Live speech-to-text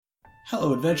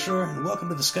Hello, adventurer, and welcome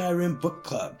to the Skyrim Book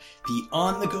Club, the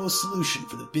on-the-go solution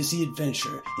for the busy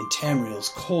adventurer in Tamriel's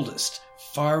coldest,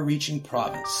 far-reaching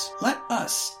province. Let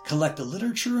us collect the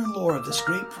literature and lore of this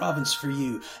great province for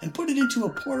you and put it into a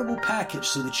portable package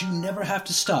so that you never have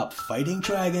to stop fighting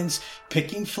dragons,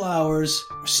 picking flowers,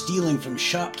 or stealing from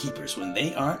shopkeepers when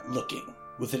they aren't looking.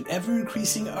 With an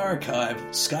ever-increasing archive,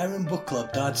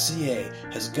 SkyrimBookClub.ca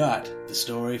has got the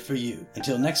story for you.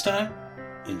 Until next time,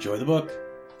 enjoy the book.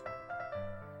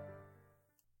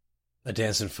 A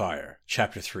Dance in Fire,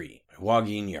 Chapter 3, by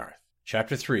Wageen Yarth.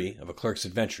 Chapter 3 of A Clerk's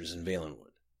Adventures in Valenwood.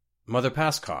 Mother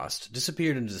Pascost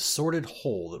disappeared into the sordid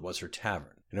hole that was her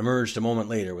tavern, and emerged a moment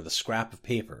later with a scrap of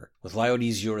paper with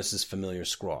Liodes Eurus's familiar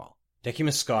scrawl.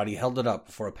 Decimus Scotti held it up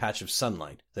before a patch of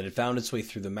sunlight that had found its way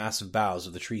through the massive boughs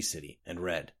of the Tree City, and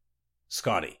read,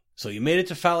 Scotti, so you made it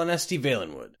to Falinesti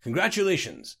Valenwood.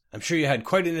 Congratulations! I'm sure you had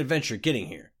quite an adventure getting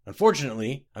here.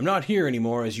 Unfortunately, I'm not here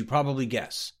anymore, as you probably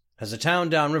guess. There's a town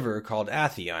downriver called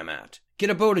Athy I'm at. Get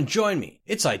a boat and join me.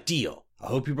 It's ideal. I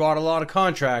hope you brought a lot of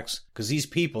contracts, because these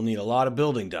people need a lot of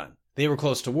building done. They were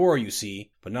close to war, you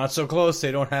see, but not so close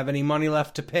they don't have any money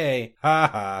left to pay. Ha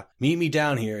ha. Meet me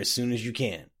down here as soon as you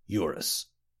can. Eurus.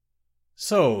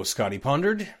 So, Scotti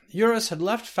pondered, Eurus had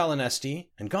left Falinesti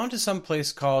and gone to some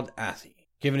place called Athy.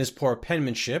 Given his poor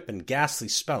penmanship and ghastly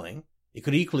spelling, it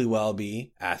could equally well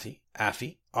be Athy,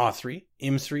 Affy, Authry,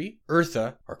 Imthry,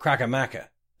 Eartha, or Krakamaka.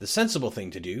 The sensible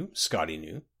thing to do, Scotti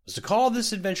knew, was to call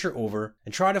this adventure over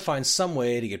and try to find some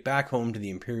way to get back home to the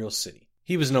Imperial City.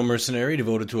 He was no mercenary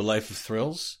devoted to a life of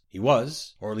thrills. He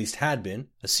was, or at least had been,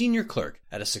 a senior clerk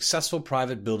at a successful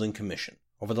private building commission.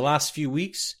 Over the last few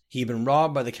weeks, he had been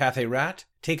robbed by the Cathay Rat,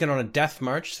 taken on a death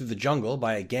march through the jungle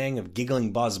by a gang of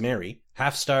giggling Bosmeri,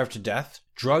 half-starved to death,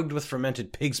 drugged with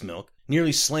fermented pig's milk,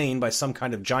 nearly slain by some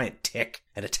kind of giant tick,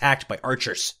 and attacked by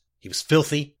archers. He was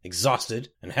filthy, exhausted,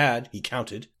 and had, he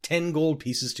counted, 10 gold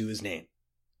pieces to his name.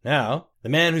 Now, the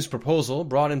man whose proposal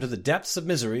brought him to the depths of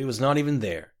misery was not even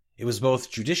there. It was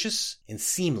both judicious and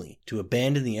seemly to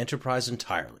abandon the enterprise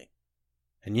entirely.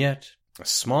 And yet, a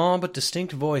small but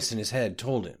distinct voice in his head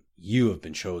told him, You have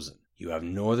been chosen. You have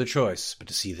no other choice but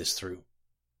to see this through.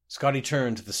 Scotti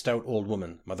turned to the stout old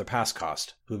woman, Mother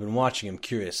Pascost, who had been watching him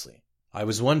curiously. I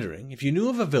was wondering if you knew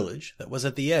of a village that was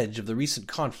at the edge of the recent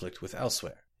conflict with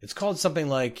Elsewhere. It's called something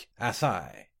like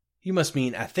Athai. You must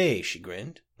mean Athay, she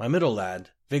grinned. My middle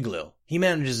lad, Viglil, he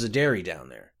manages a dairy down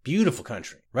there. Beautiful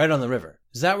country, right on the river.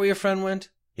 Is that where your friend went?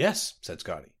 Yes, said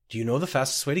Scotti. Do you know the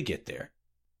fastest way to get there?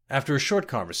 After a short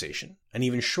conversation, an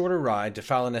even shorter ride to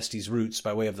Falinesti's routes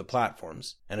by way of the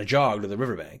platforms, and a jog to the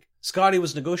riverbank, Scotti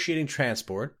was negotiating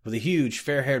transport with a huge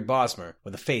fair-haired Bosmer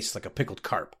with a face like a pickled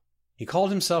carp. He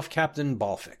called himself Captain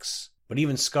Balfix. But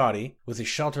even Scotti, with his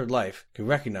sheltered life, could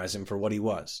recognize him for what he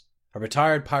was. A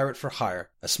retired pirate for hire,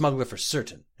 a smuggler for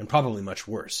certain, and probably much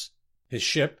worse. His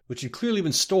ship, which had clearly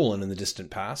been stolen in the distant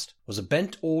past, was a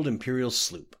bent old imperial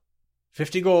sloop.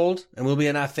 50 gold, and we'll be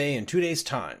in Athay in 2 days'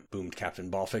 time, boomed Captain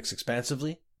Balfix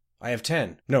expansively. I have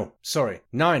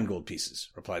 9 gold pieces,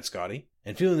 replied Scotti,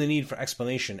 and feeling the need for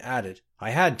explanation added, I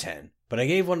had 10, but I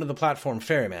gave one to the platform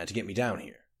ferryman to get me down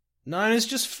here. 9 is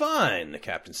just fine, the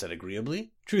captain said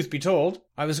agreeably. Truth be told,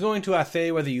 I was going to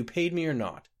Athay whether you paid me or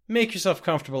not. Make yourself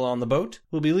comfortable on the boat.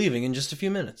 We'll be leaving in just a few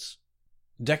minutes.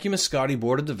 Decimus Scotti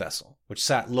boarded the vessel, which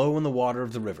sat low in the water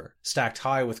of the river, stacked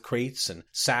high with crates and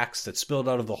sacks that spilled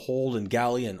out of the hold and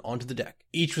galley and onto the deck.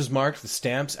 Each was marked with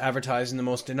stamps advertising the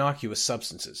most innocuous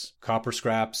substances. Copper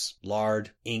scraps, lard,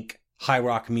 ink, high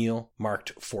rock meal,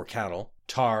 marked for cattle,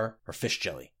 tar, or fish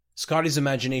jelly. Scotty's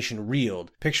imagination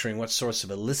reeled, picturing what sorts of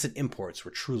illicit imports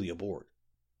were truly aboard.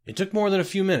 It took more than a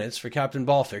few minutes for Captain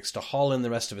Balfix to haul in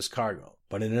the rest of his cargo,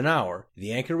 but in an hour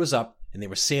the anchor was up and they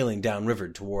were sailing downriver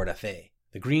toward Athay.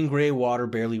 The green-gray water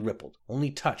barely rippled, only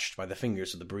touched by the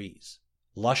fingers of the breeze.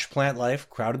 Lush plant life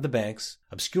crowded the banks,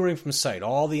 obscuring from sight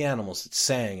all the animals that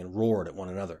sang and roared at one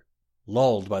another.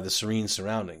 Lulled by the serene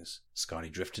surroundings,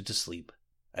 Scotti drifted to sleep.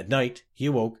 At night, he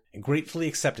awoke and gratefully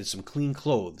accepted some clean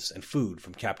clothes and food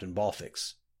from Captain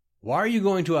Balfix. Why are you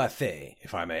going to Athay,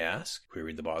 if I may ask?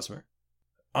 Queried the Bosmer.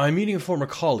 I'm meeting a former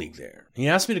colleague there. He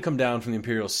asked me to come down from the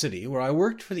Imperial City, where I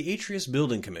worked for the Atreus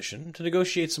Building Commission, to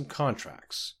negotiate some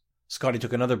contracts. Scotti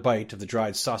took another bite of the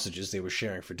dried sausages they were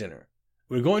sharing for dinner.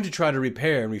 We're going to try to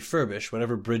repair and refurbish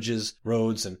whatever bridges,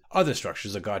 roads, and other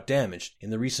structures that got damaged in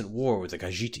the recent war with the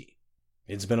Khajiit.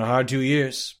 It's been a hard 2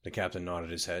 years, the captain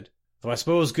nodded his head. Though I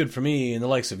suppose good for me and the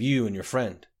likes of you and your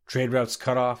friend. Trade routes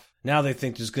cut off. Now they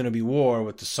think there's going to be war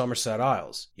with the Somerset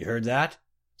Isles. You heard that?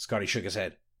 Scotti shook his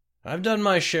head. I've done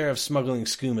my share of smuggling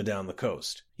skooma down the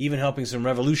coast, even helping some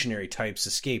revolutionary types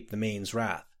escape the Maine's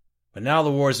wrath. But now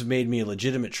the wars have made me a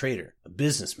legitimate trader, a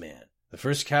businessman. The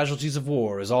first casualties of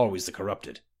war is always the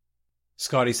corrupted."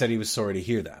 Scotty said he was sorry to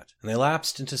hear that, and they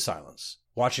lapsed into silence,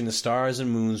 watching the stars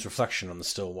and moon's reflection on the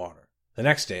still water. The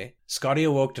next day, Scotty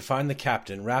awoke to find the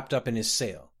captain wrapped up in his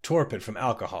sail, torpid from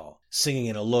alcohol, singing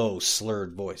in a low,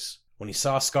 slurred voice. When he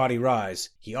saw Scotty rise,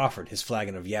 he offered his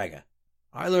flagon of Yaga.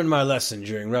 "I learned my lesson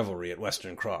during revelry at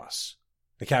Western Cross."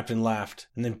 The captain laughed,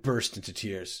 and then burst into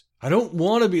tears. "I don't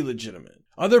want to be legitimate.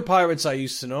 Other pirates I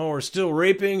used to know are still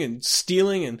raping and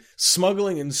stealing and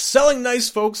smuggling and selling nice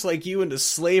folks like you into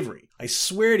slavery. I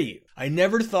swear to you, I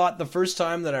never thought the first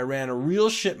time that I ran a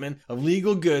real shipment of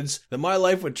legal goods that my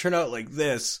life would turn out like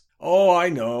this. Oh, I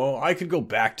know, I could go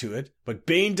back to it, but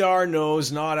Baindar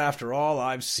knows not after all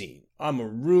I've seen. I'm a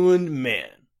ruined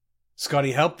man."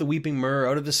 Scotty helped the weeping Mer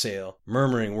out of the sail,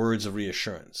 murmuring words of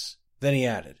reassurance. Then he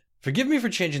added, "Forgive me for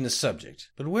changing the subject,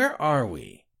 but where are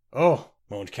we?" "Oh,"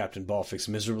 moaned Captain Balfix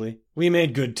miserably, "we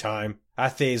made good time.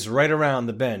 Athay's right around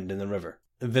the bend in the river."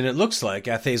 "Then it looks like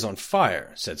Athay's on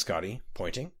fire," said Scotty,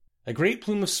 pointing. A great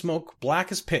plume of smoke,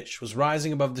 black as pitch, was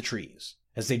rising above the trees.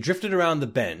 As they drifted around the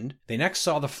bend, they next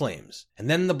saw the flames, and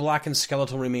then the blackened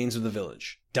skeletal remains of the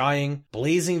village. Dying,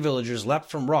 blazing villagers leapt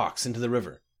from rocks into the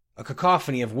river. A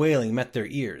cacophony of wailing met their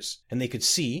ears, and they could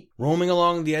see, roaming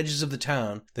along the edges of the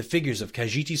town, the figures of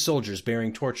Khajiiti soldiers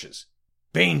bearing torches.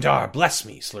 "Baindar, bless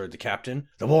me," slurred the captain.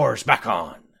 "The war's back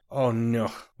on." "Oh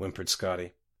no," whimpered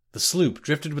Scotty. The sloop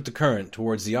drifted with the current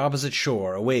towards the opposite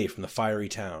shore, away from the fiery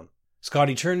town.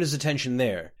 Scotty turned his attention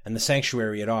there, and the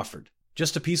sanctuary it offered.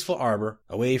 Just a peaceful arbor,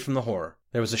 away from the horror.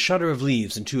 There was a shudder of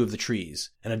leaves in 2 of the trees,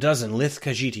 and a dozen lithe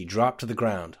Khajiiti dropped to the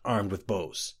ground, armed with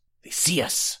bows. "They see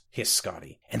us," hissed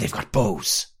Scotty, "and they've got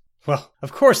bows." "Well,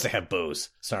 of course they have bows,"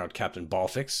 snarled Captain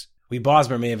Balfix. "We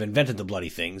Bosmer may have invented the bloody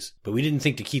things, but we didn't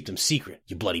think to keep them secret,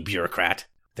 you bloody bureaucrat.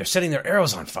 They're setting their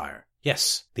arrows on fire.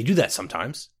 Yes, they do that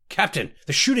sometimes. Captain,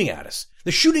 they're shooting at us.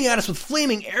 They're shooting at us with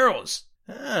flaming arrows."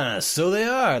 "Ah, so they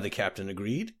are," the captain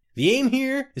agreed. "The aim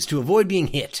here is to avoid being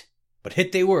hit." But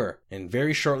hit they were, and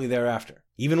very shortly thereafter.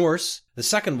 Even worse, the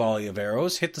second volley of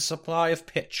arrows hit the supply of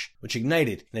pitch, which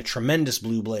ignited in a tremendous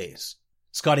blue blaze.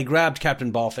 Scotty grabbed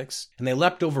Captain Balfix, and they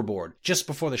leapt overboard just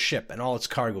before the ship and all its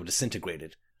cargo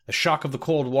disintegrated. The shock of the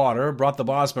cold water brought the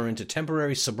Bosmer into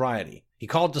temporary sobriety. He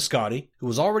called to Scotty, who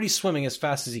was already swimming as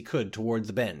fast as he could toward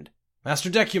the bend. "Master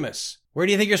Decumus, where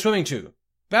do you think you're swimming to?"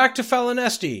 "Back to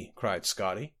Falinesti," cried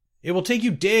Scotty. "It will take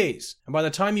you days, and by the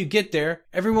time you get there,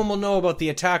 everyone will know about the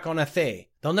attack on Athay.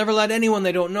 They'll never let anyone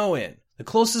they don't know in. The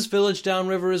closest village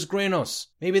downriver is Grenos.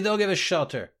 Maybe they'll give us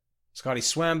shelter." Scotty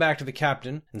swam back to the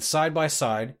captain, and side by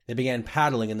side, they began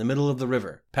paddling in the middle of the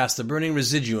river, past the burning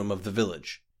residuum of the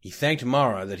village. He thanked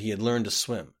Mara that he had learned to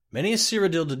swim. Many a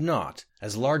Cyrodiil did not,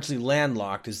 as largely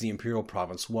landlocked as the imperial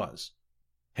province was.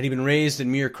 Had he been raised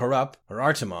in Mir Korup or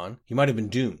Artemon, he might have been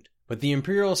doomed. But the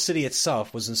imperial city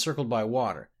itself was encircled by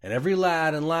water, and every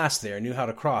lad and lass there knew how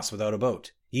to cross without a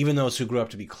boat, even those who grew up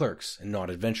to be clerks and not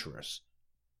adventurers.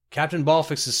 Captain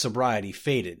Balfix's sobriety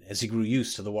faded as he grew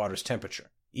used to the water's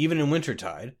temperature. Even in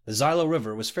wintertide, the Xylo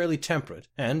River was fairly temperate,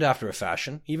 and, after a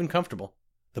fashion, even comfortable.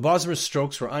 The Bosmer's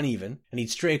strokes were uneven, and he'd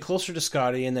stray closer to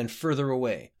Scotty and then further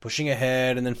away, pushing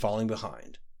ahead and then falling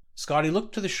behind. Scotty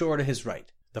looked to the shore to his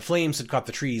right. The flames had caught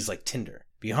the trees like tinder.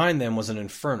 Behind them was an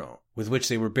inferno, with which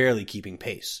they were barely keeping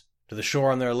pace. To the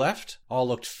shore on their left, all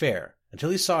looked fair,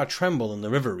 until he saw a tremble in the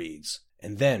river reeds,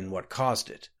 and then what caused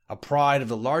it. A pride of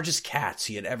the largest cats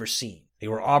he had ever seen. They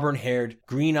were auburn-haired,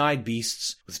 green-eyed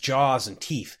beasts, with jaws and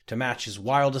teeth to match his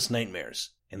wildest nightmares,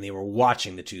 and they were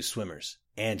watching the 2 swimmers,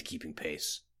 and keeping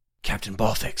pace. "Captain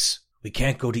Balfix, we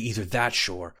can't go to either that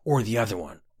shore or the other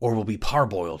one, or we'll be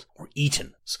parboiled or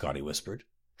eaten," Scotty whispered.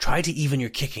 "Try to even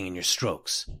your kicking and your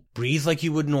strokes. Breathe like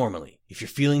you would normally. If you're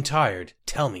feeling tired,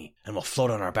 tell me, and we'll float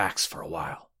on our backs for a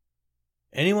while."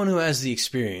 Anyone who has the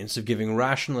experience of giving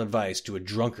rational advice to a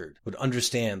drunkard would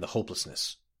understand the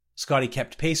hopelessness. Scotty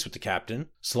kept pace with the captain,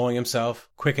 slowing himself,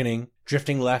 quickening,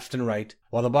 drifting left and right,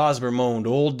 while the Bosmer moaned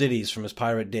old ditties from his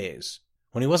pirate days.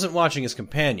 When he wasn't watching his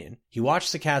companion, he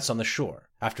watched the cats on the shore.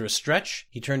 After a stretch,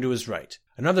 he turned to his right.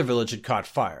 Another village had caught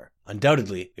fire.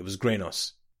 Undoubtedly, it was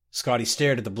Grenos. Scotty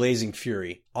stared at the blazing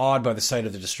fury, awed by the sight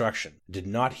of the destruction, and did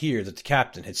not hear that the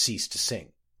captain had ceased to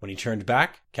sing. When he turned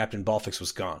back, Captain Balfix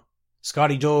was gone.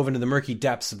 Scotty dove into the murky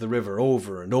depths of the river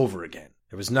over and over again.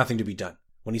 There was nothing to be done.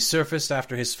 When he surfaced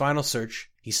after his final search,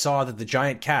 he saw that the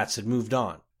giant cats had moved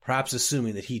on, perhaps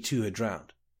assuming that he too had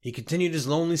drowned. He continued his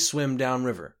lonely swim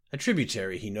downriver. A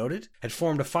tributary, he noted, had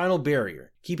formed a final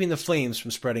barrier, keeping the flames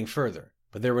from spreading further,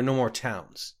 but there were no more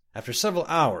towns. After several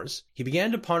hours, he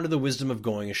began to ponder the wisdom of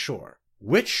going ashore.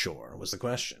 Which shore was the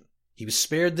question. He was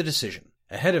spared the decision.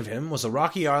 Ahead of him was a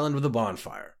rocky island with a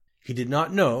bonfire. He did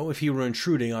not know if he were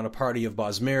intruding on a party of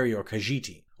Bosmeri or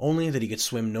Khajiiti, only that he could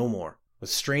swim no more. With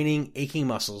straining, aching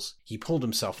muscles, he pulled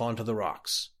himself onto the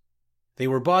rocks. They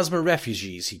were Bosmer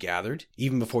refugees, he gathered,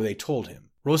 even before they told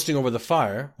him. Roasting over the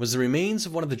fire was the remains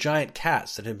of one of the giant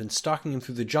cats that had been stalking him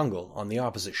through the jungle on the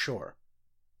opposite shore.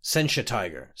 "Sensha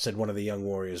tiger," said one of the young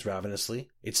warriors ravenously.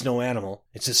 "It's no animal.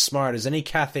 It's as smart as any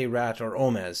Cathay rat or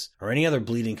Omez, or any other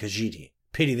bleeding Khajiiti.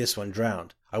 Pity this one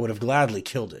drowned. I would have gladly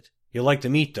killed it. You'll like the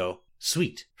meat, though.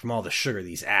 Sweet, from all the sugar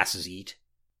these asses eat."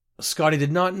 Scotty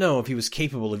did not know if he was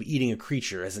capable of eating a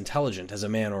creature as intelligent as a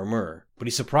man or Mur, but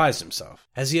he surprised himself,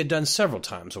 as he had done several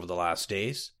times over the last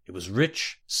days. It was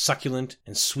rich, succulent,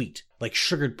 and sweet, like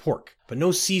sugared pork, but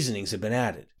no seasonings had been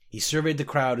added. He surveyed the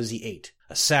crowd as he ate,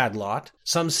 a sad lot,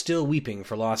 some still weeping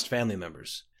for lost family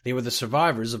members. They were the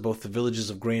survivors of both the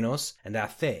villages of Granos and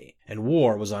Athay, and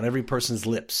war was on every person's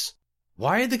lips.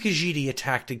 Why had the Khajiiti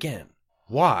attacked again?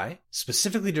 Why,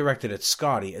 specifically directed at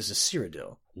Scotty as a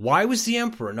Cyrodiil, why was the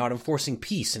Emperor not enforcing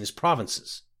peace in his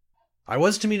provinces? "I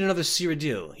was to meet another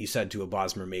Cyrodiil," he said to a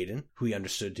Bosmer maiden, who he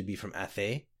understood to be from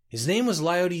Athay. "His name was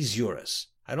Liodes Eurus.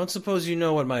 I don't suppose you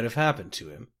know what might have happened to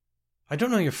him." "I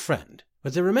don't know your friend,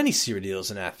 but there were many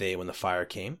Cyrodiils in Athay when the fire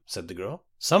came," said the girl.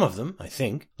 "Some of them, I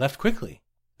think, left quickly.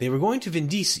 They were going to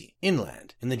Vindisi,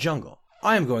 inland, in the jungle.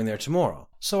 I am going there tomorrow,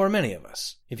 so are many of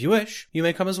us. If you wish, you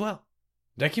may come as well."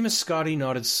 Decimus Scotty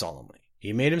nodded solemnly.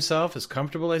 He made himself as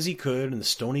comfortable as he could in the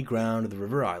stony ground of the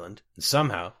river island, and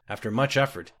somehow, after much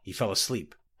effort, he fell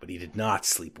asleep. But he did not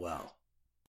sleep well.